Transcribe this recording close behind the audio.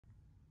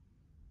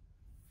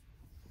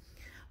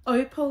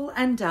Opal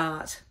and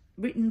Dart,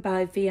 written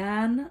by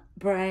Vianne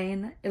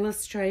Brain,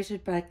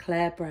 illustrated by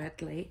Claire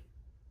Bradley.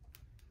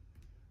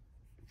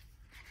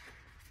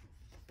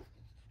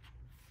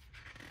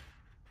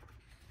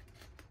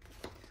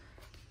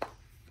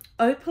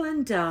 Opal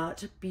and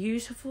Dart,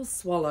 beautiful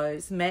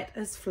swallows, met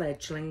as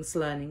fledglings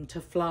learning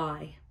to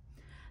fly.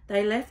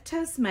 They left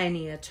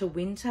Tasmania to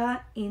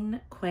winter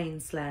in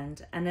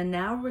Queensland and are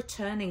now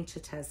returning to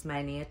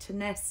Tasmania to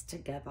nest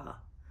together.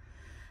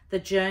 The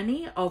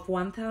journey of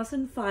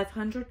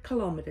 1,500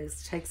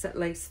 kilometres takes at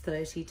least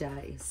 30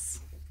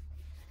 days.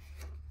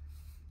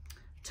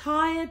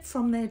 Tired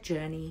from their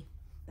journey,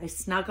 they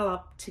snuggle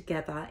up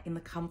together in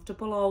the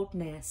comfortable old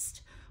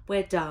nest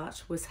where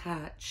Dart was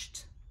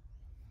hatched.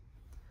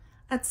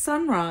 At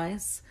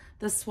sunrise,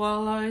 the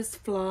swallows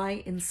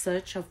fly in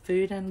search of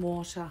food and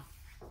water.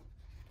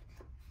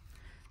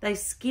 They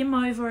skim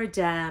over a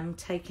dam,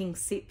 taking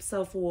sips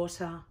of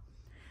water.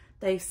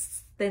 They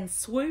then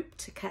swoop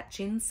to catch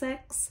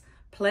insects,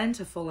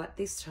 plentiful at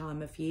this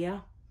time of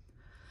year.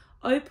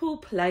 Opal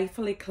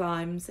playfully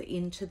climbs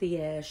into the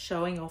air,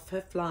 showing off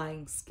her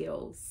flying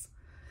skills.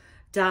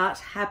 Dart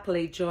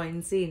happily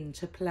joins in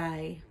to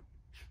play.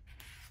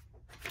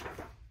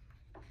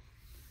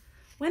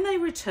 When they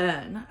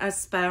return, a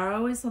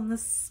sparrow is on the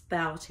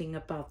spouting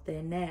above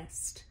their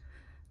nest.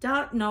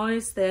 Dart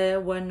knows there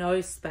were no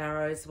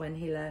sparrows when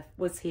he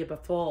was here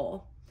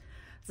before.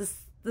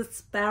 The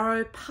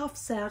sparrow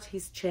puffs out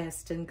his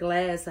chest and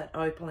glares at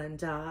Opal and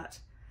Dart.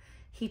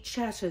 He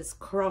chatters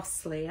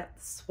crossly at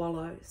the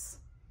swallows.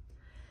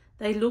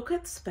 They look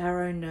at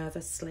Sparrow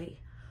nervously,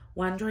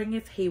 wondering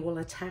if he will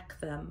attack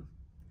them.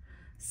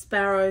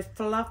 Sparrow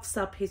fluffs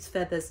up his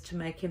feathers to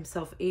make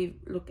himself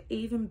look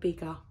even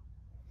bigger.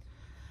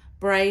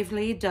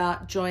 Bravely,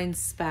 Dart joins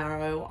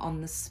Sparrow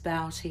on the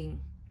spouting.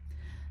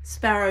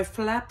 Sparrow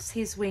flaps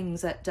his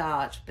wings at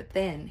Dart, but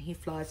then he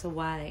flies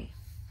away.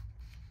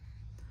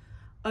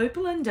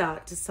 Opal and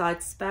Dart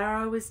decide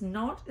Sparrow is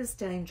not as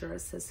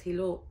dangerous as he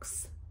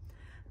looks.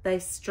 They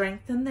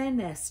strengthen their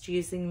nest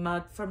using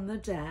mud from the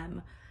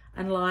dam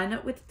and line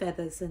it with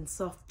feathers and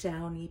soft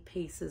downy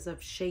pieces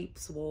of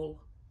sheep's wool.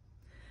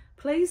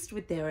 Pleased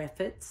with their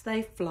efforts,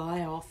 they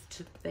fly off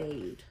to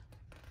feed.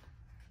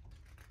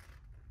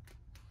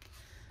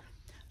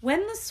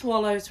 When the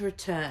swallows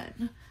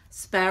return,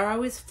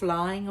 Sparrow is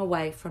flying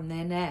away from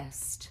their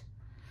nest.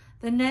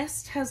 The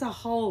nest has a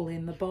hole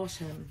in the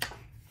bottom.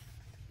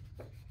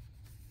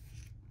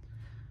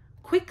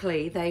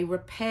 Quickly, they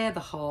repair the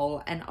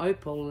hole and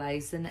Opal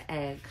lays an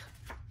egg.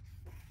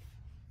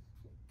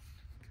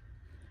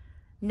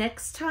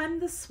 Next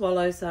time the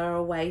swallows are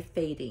away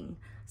feeding,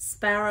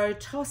 Sparrow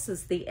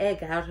tosses the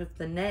egg out of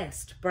the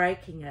nest,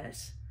 breaking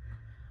it.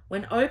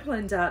 When Opal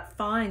and Dart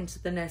find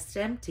the nest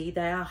empty,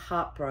 they are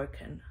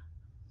heartbroken.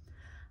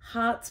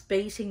 Hearts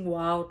beating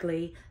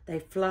wildly, they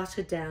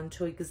flutter down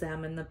to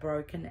examine the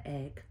broken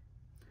egg.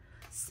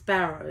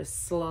 Sparrow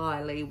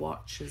slyly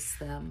watches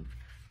them.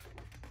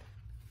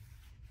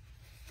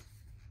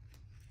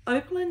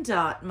 Opal and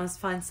Dart must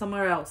find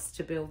somewhere else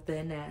to build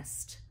their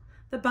nest.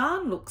 The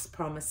barn looks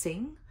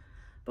promising,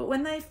 but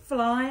when they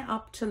fly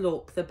up to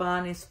look, the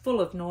barn is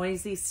full of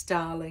noisy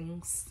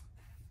starlings.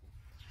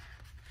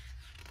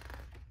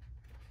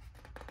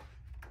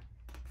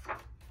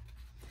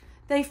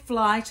 They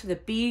fly to the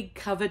big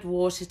covered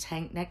water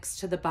tank next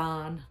to the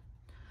barn.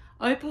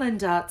 Opal and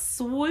Dart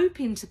swoop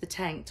into the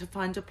tank to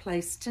find a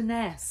place to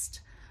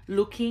nest,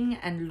 looking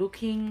and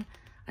looking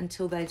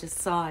until they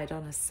decide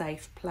on a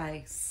safe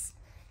place.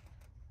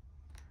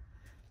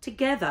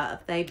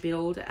 Together they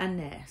build a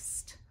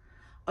nest.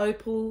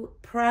 Opal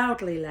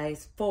proudly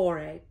lays 4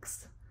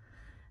 eggs.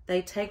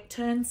 They take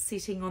turns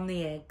sitting on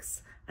the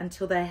eggs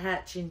until they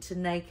hatch into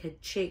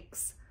naked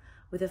chicks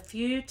with a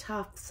few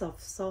tufts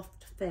of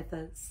soft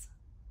feathers.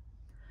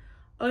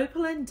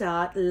 Opal and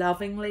Dart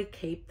lovingly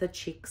keep the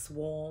chicks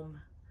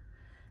warm.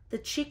 The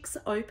chicks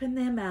open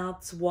their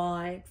mouths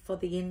wide for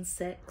the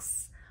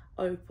insects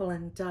Opal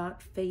and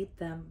Dart feed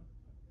them.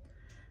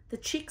 The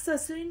chicks are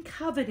soon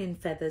covered in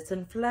feathers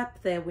and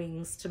flap their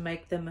wings to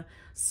make them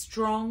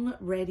strong,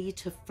 ready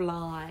to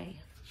fly.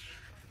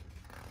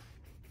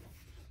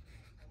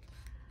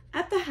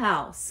 At the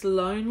house,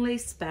 lonely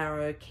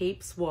Sparrow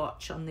keeps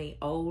watch on the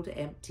old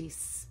empty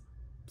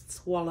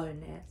swallow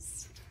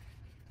nest.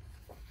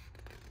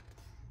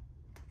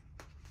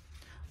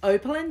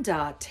 Opal and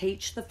Dart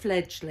teach the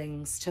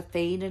fledglings to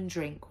feed and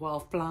drink while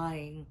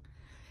flying.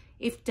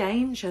 If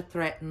danger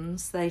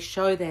threatens, they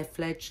show their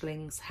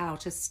fledglings how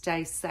to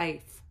stay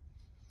safe.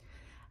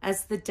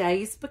 As the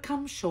days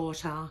become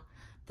shorter,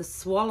 the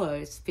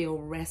swallows feel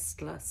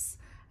restless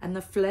and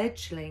the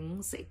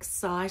fledglings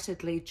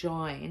excitedly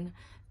join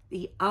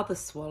the other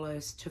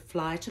swallows to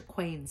fly to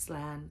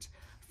Queensland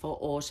for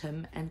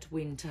autumn and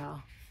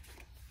winter.